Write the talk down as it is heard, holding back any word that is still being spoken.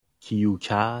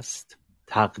کیوکست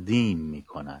تقدیم می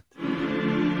کند.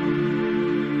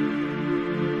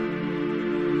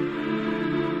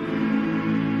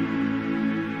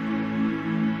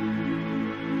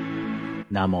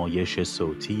 نمایش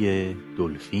صوتی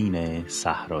دلفین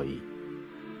صحرایی،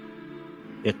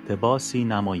 اقتباسی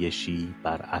نمایشی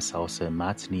بر اساس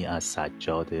متنی از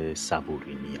سجاد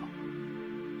صبورینیا.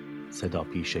 صدا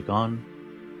پیشگان: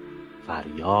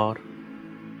 فریار،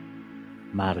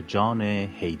 مرجان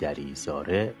حیدری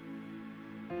زاره،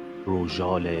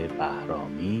 روژال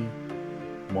بهرامی،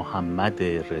 محمد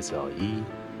رضایی،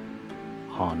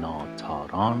 هانا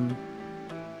تاران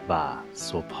و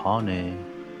سبحان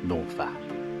نوفر.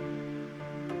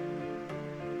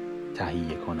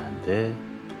 تهیه کننده: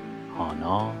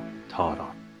 هانا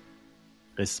تاران.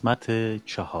 قسمت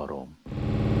 4.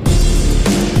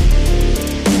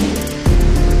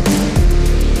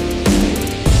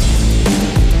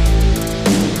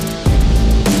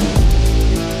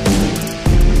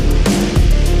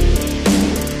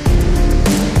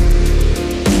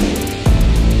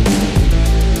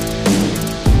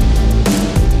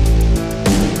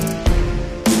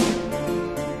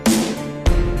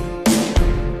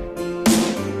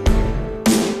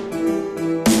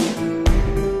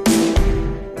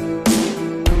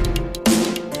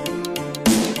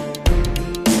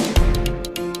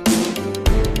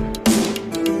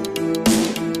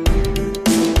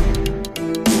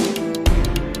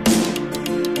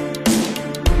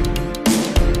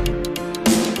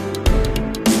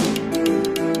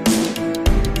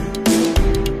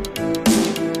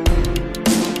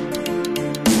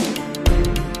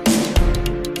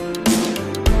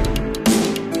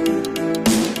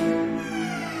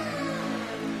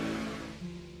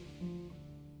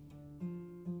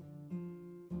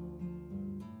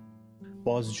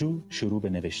 بازجو شروع به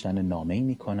نوشتن نامه‌ای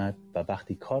می‌کند و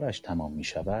وقتی کارش تمام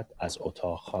می‌شود از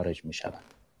اتاق خارج می‌شود.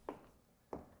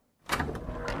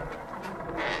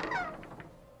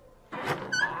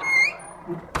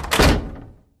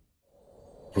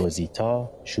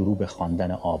 روزیتا شروع به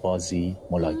خواندن آوازی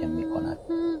ملایم می‌کند.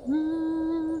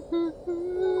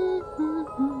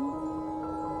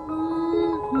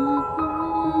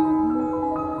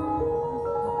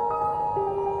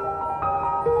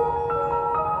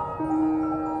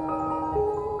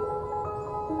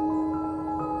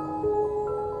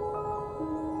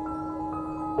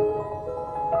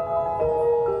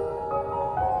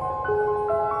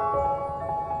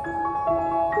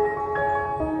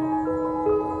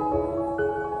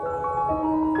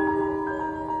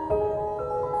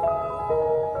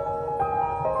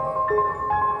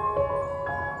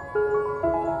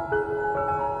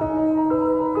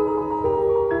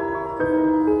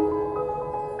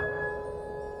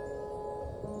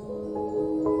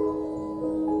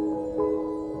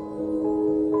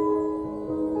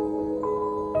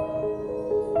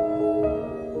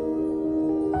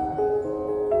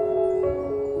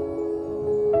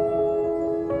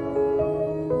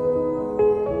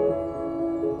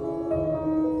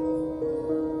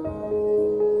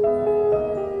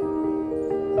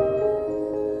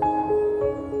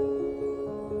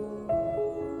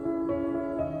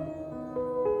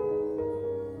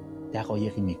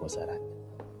 دقایقی می‌گذرد.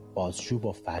 بازجو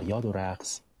با فریاد و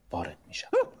رقص وارد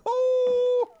می‌شود.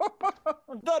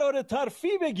 قرار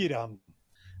ترفیع بگیرم.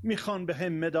 میخوان به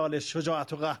هم مدال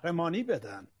شجاعت و قهرمانی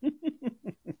بدن.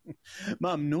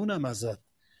 ممنونم ازت،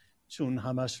 چون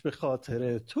همش به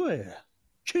خاطر توه.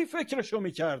 کی فکرشو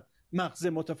میکرد مغز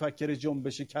متفکر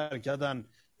جنبش کرکدن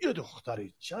یه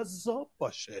دختری جذاب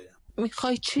باشه؟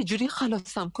 میخوای چجوری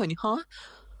خلاصم کنی ها؟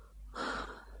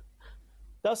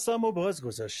 دستمو باز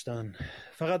گذاشتن،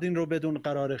 فقط این رو بدون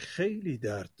قرار خیلی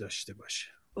درد داشته باشه.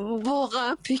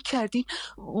 واقعا فکر کردین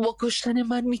با کشتن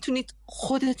من میتونید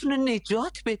خودتون رو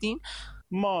نجات بدین؟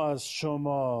 ما از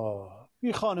شما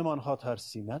بی خانمان ها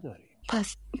ترسی نداریم.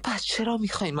 پس چرا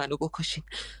میخواین منو بکشین؟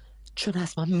 چون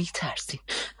از من میترسین.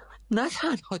 نه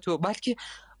تنها تو،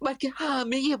 بلکه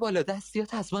همه بالا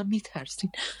دستیات از من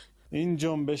میترسین. این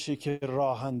جنبشی که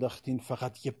راه انداختین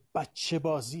فقط یه بچه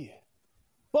بازیه.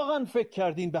 واقعا فکر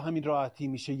کردین به همین راحتی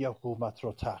میشه یه حکومت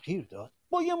رو تغییر داد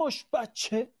با یه مش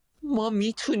بچه؟ ما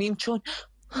میتونیم، چون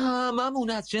هممون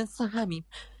از جنس همیم.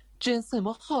 جنس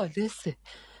ما خالصه،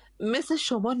 مثل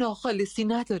شما ناخالصی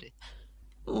نداره.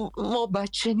 ما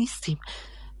بچه نیستیم.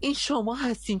 این شما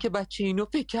هستین که بچه اینو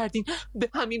فکر کردین به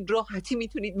همین راحتی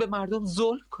میتونید به مردم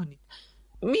ظلم کنید.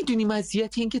 میدونی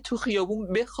مزیت این که تو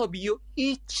خیابون بخوابی و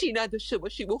هیچی نداشته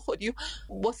باشی بخوری و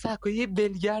با سگای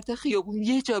ولگرد خیابون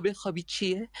یه جا بخوابی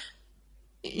چیه؟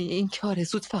 این که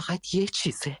آرزوت فقط یه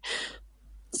چیزه: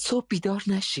 صبح بیدار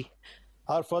نشی.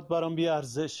 حرفات برام بی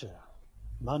ارزشه.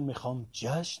 من میخوام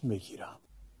جشن بگیرم.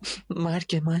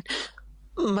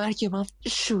 مرگ من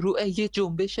شروع یه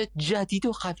جنبش جدید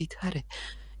و قوی تره.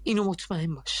 اینو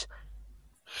مطمئن باش.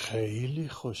 خیلی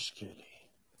خوشگلی.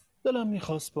 دلم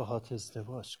میخواست باهات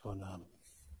ازدواج کنم،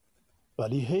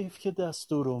 ولی حیف که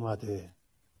دستور اومده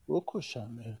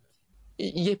بکشمه.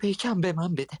 یه پیکم به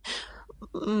من بده.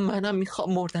 منم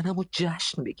میخوام مردنم و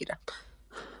جشن بگیرم.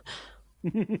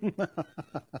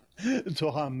 تو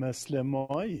هم مثل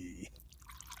مایی.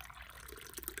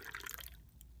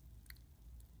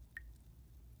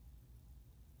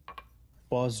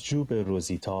 بازجو به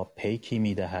روزیتا پیکی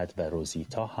می‌دهد و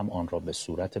روزیتا هم آن را به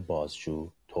صورت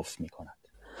بازجو تف می‌کند.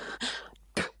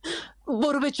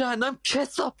 برو به جهنم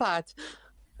کثافت.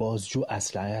 بازجو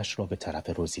اسلحه‌اش را به طرف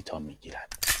روزیتا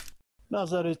می‌گیرد.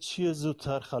 نظرت چیه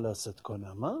زودتر خلاصت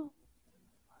کنم ها؟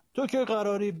 تو که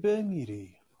قراری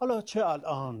بمیری، حالا چه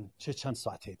الان چه چند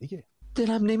ساعته دیگه.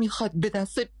 دلم نمیخواد به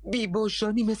دست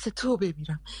بی‌بوجانی مثل تو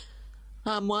بمیرم،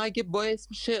 اما اگه باعث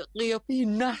میشه قیافه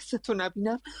نحستو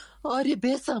نبینم، آره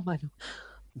بزن منو.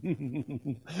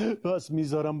 پس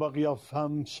میذارم با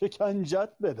قیافم شکنجت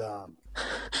بدم.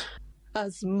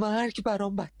 از مرگ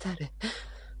برام بدتره.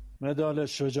 مدال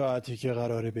شجاعتی که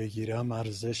قراره بگیرم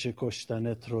ارزش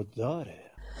کشتنت رو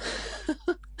داره.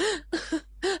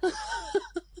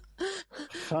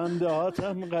 خنده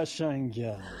هاتم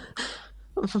قشنگم،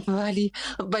 ولی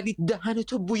دهن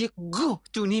تو بوی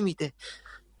گهدونی میده.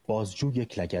 بازجو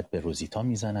یک لگد به روزیتا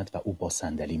میزند و او با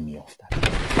صندلی میافتد.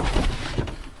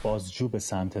 بازجو به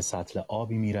سمت سطل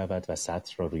آبی میرود و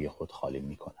سطل را روی خود خالی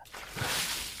میکند.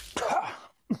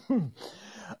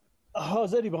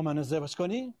 حاضری با من ازدواج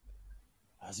کنی؟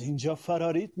 از اینجا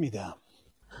فراریت میدم.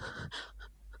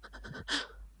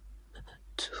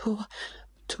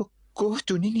 تو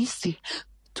گهدونی نیستی،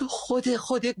 تو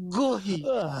خود گوهی.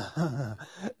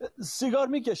 سیگار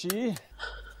میکشی؟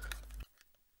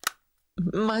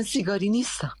 من سیگاری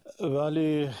نیستم.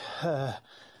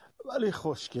 ولی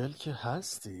خوشگل که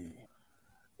هستی.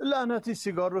 لعنتی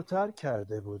سیگار رو ترک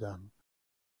کرده بودم.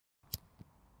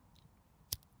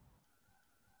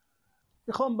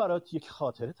 میخوام برات یک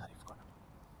خاطره تعریف کنم.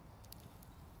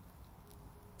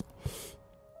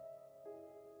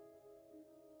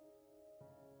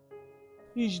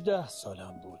 هجده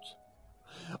سالم بود.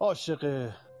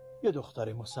 عاشق یه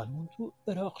دختر مسلمان تو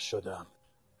عراق شدم.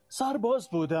 سرباز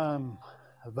بودم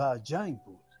و جنگ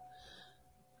بود.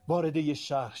 وارد یه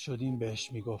شهر شدیم،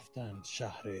 بهش میگفتن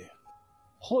شهر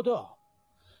خدا.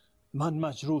 من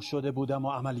مجروح شده بودم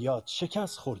و عملیات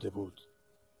شکست خورده بود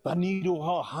و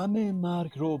نیروها همه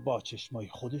مرگ رو با چشمای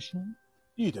خودشون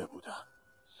دیده بودن.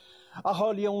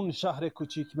 اهالی اون شهر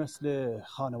کوچیک مثل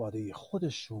خانواده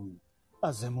خودشون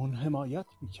ازمون حمایت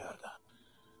میکردن.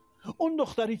 اون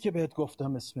دختری که بهت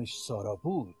گفتم اسمش سارا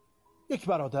بود، یک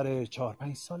برادر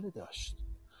 4-5 ساله داشت.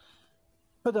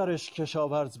 پدرش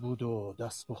کشاورز بود و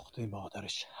دستپخت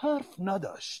مادرش حرف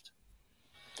نداشت.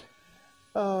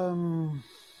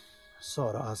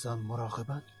 سارا ازم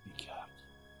مراقبت میکرد.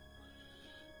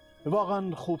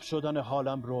 واقعا خوب شدن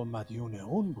حالم رو مدیون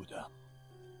اون بودم.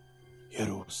 یه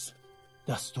روز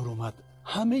دستور اومد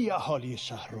همه اهالی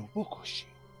شهر رو بکشی.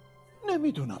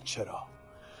 نمیدونم چرا،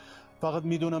 فقط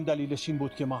میدونم دلیلش این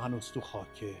بود که ما هنوز تو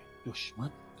خاک دشمن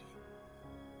بودیم.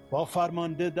 با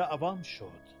فرمانده دعوام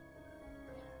شد.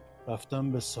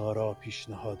 رفتم به سارا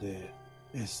پیشنهاد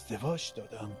ازدواج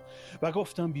دادم و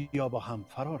گفتم بیا با هم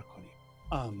فرار کنیم.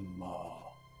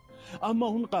 اما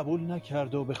اون قبول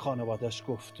نکرد و به خانوادش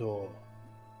گفت و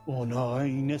اونا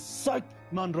این سگ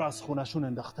من رو از خونشون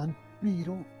انداختن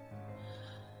بیرون.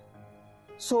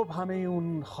 صبح همه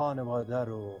اون خانواده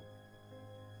رو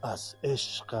از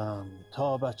عشقم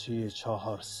تا بچه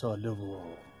 4 ساله و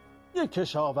یک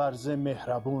کشاورز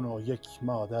مهربون و یک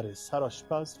مادر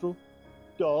سرآشپز رو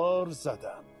دار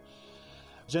زدم.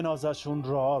 جنازشون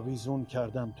را آویزون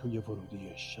کردم توی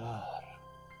ورودی شهر.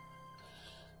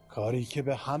 کاری که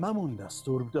به هممون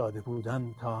دستور داده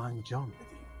بودن تا انجام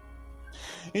بدیم.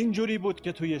 اینجوری بود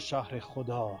که توی شهر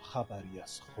خدا خبری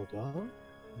از خدا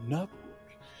نبود.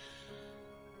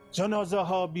 جنازه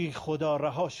ها بی خدا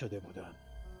رها شده بودن.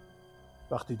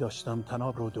 وقتی داشتم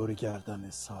طناب رو دور گردن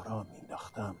سارا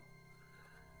مینداختم،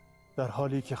 در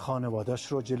حالی که خانوادش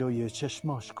رو جلوی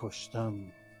چشماش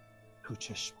کشتم، تو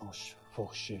چشماش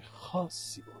فحش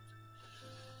خاصی بود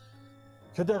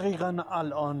که دقیقاً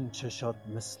الان چشات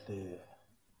مثل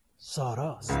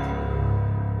ساراست.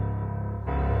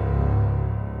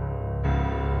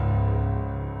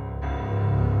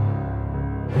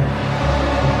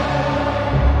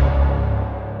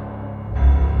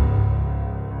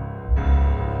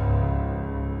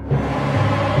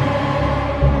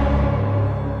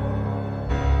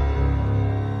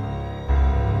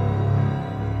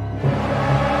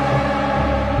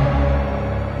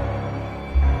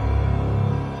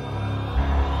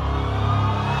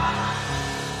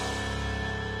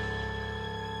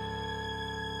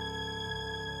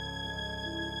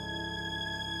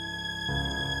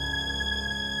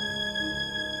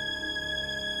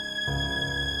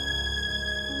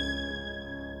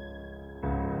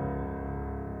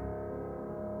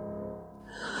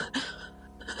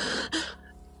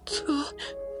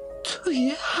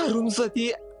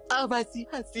 حرومزادی عوضی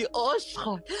هستی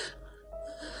آشغال.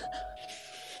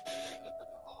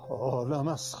 حالم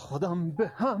از خودم به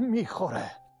هم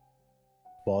میخوره.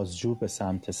 بازجو به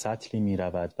سمت سطلی می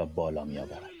رود و بالا می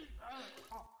آورد.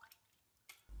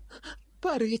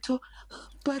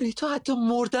 برای تو حتی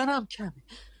مردنم کمه.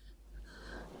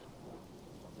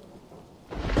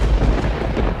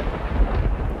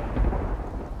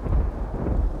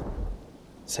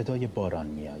 صدای باران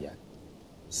می آید.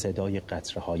 صدای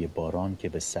قطره‌های باران که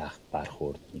به سقف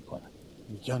برخورد می کند.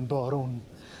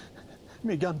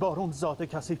 میگن بارون ذات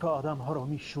کثیف آدم‌ها رو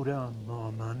میشوره،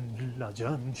 اما من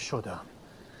لجن شدم.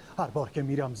 هر بار که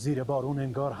میرم زیر بارون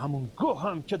انگار همون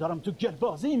گوهم که دارم تو گل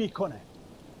بازی میکنه.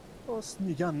 راست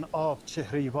میگن آب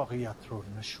چهره واقعیت رو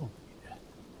نشون میده.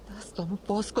 دستامو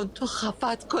باز کن تا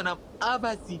خفت کنم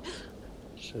عوضی.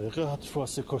 چقدر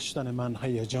واسه کشتن من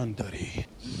هیجان داری؟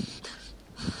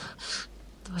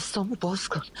 دستامو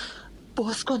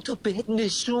باز کن تا بهت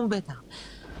نشون بدم.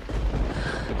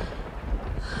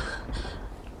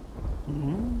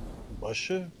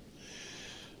 باشه،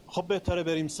 خب بهتره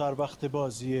بریم سر وقت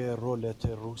بازی رولت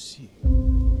روسی.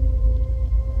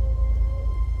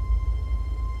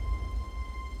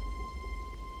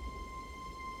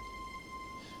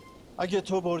 اگه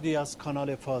تو بردی از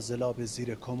کانال فاضلاب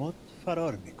زیر کمد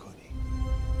فرار میکنی.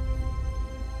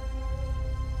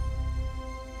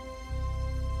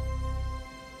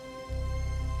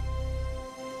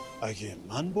 اگه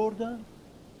من بردم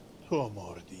تو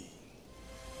مردی.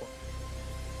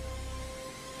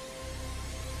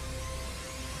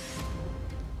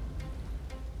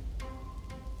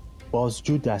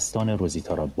 بازجو دستان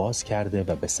روزیتا را باز کرده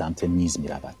و به سمت میز می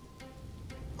رود.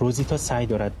 روزیتا سعی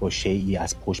دارد با شیئی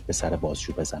از پشت به سر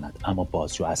بازجو بزند، اما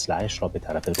بازجو اسلحه‌اش را به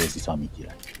طرف روزیتا می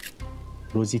گیرد.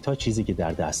 روزیتا چیزی که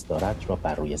در دست دارد را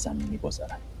بر روی زمین می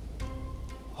گذارد.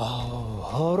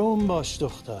 آروم باش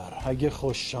دختر، اگه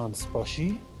خوش شانس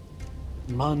باشی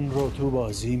من رو تو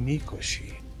بازی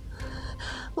میکشی.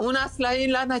 اون اسلحه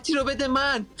لعنتی رو بده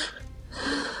من.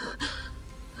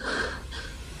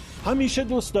 همیشه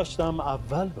دوست داشتم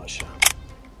اول باشم.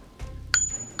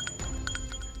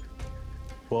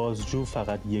 بازجو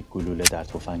فقط یک گلوله در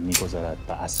تفنگ می‌گذارد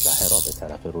و اسلحه را به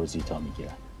طرف روزیتا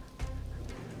می‌گیرد.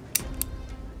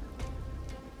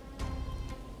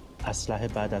 اسلحه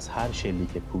بعد از هر شلیک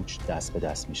پوچ دست به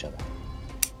دست می‌شود.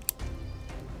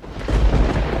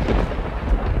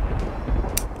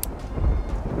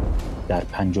 در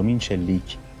پنجمین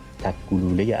شلیک تک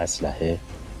گلوله اسلحه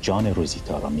جان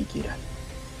روزیتا را می‌گیرد.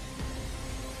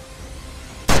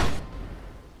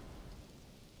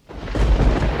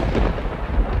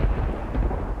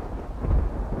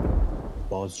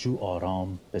 بازجو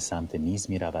آرام به سمت میز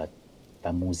می رود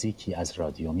و موزیکی از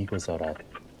رادیو می گذارد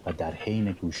و در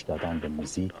حین گوش دادن به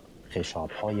موزیک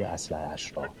خشاب‌های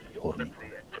اسلحه‌اش را پر می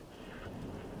کند.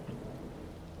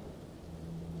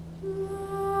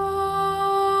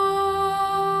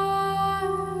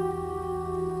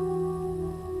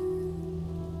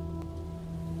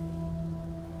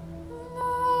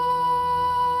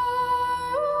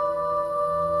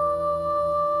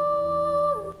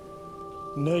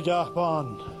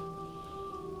 نگهبان،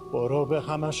 برو به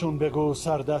همشون بگو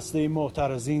سردسته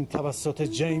معترضین توسط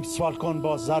جیمز فالکون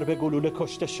با ضرب گلوله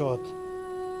کشته شد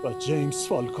و جیمز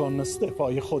فالکون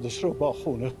استعفای خودش رو با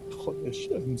خون خودش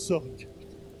امضا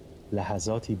کرد.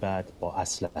 لحظاتی بعد با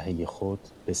اسلحه خود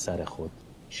به سر خود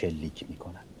شلیک می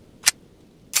کند.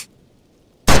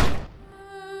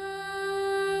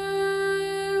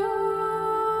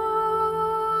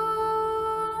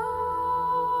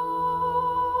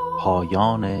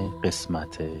 پایان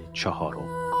قسمت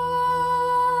 4.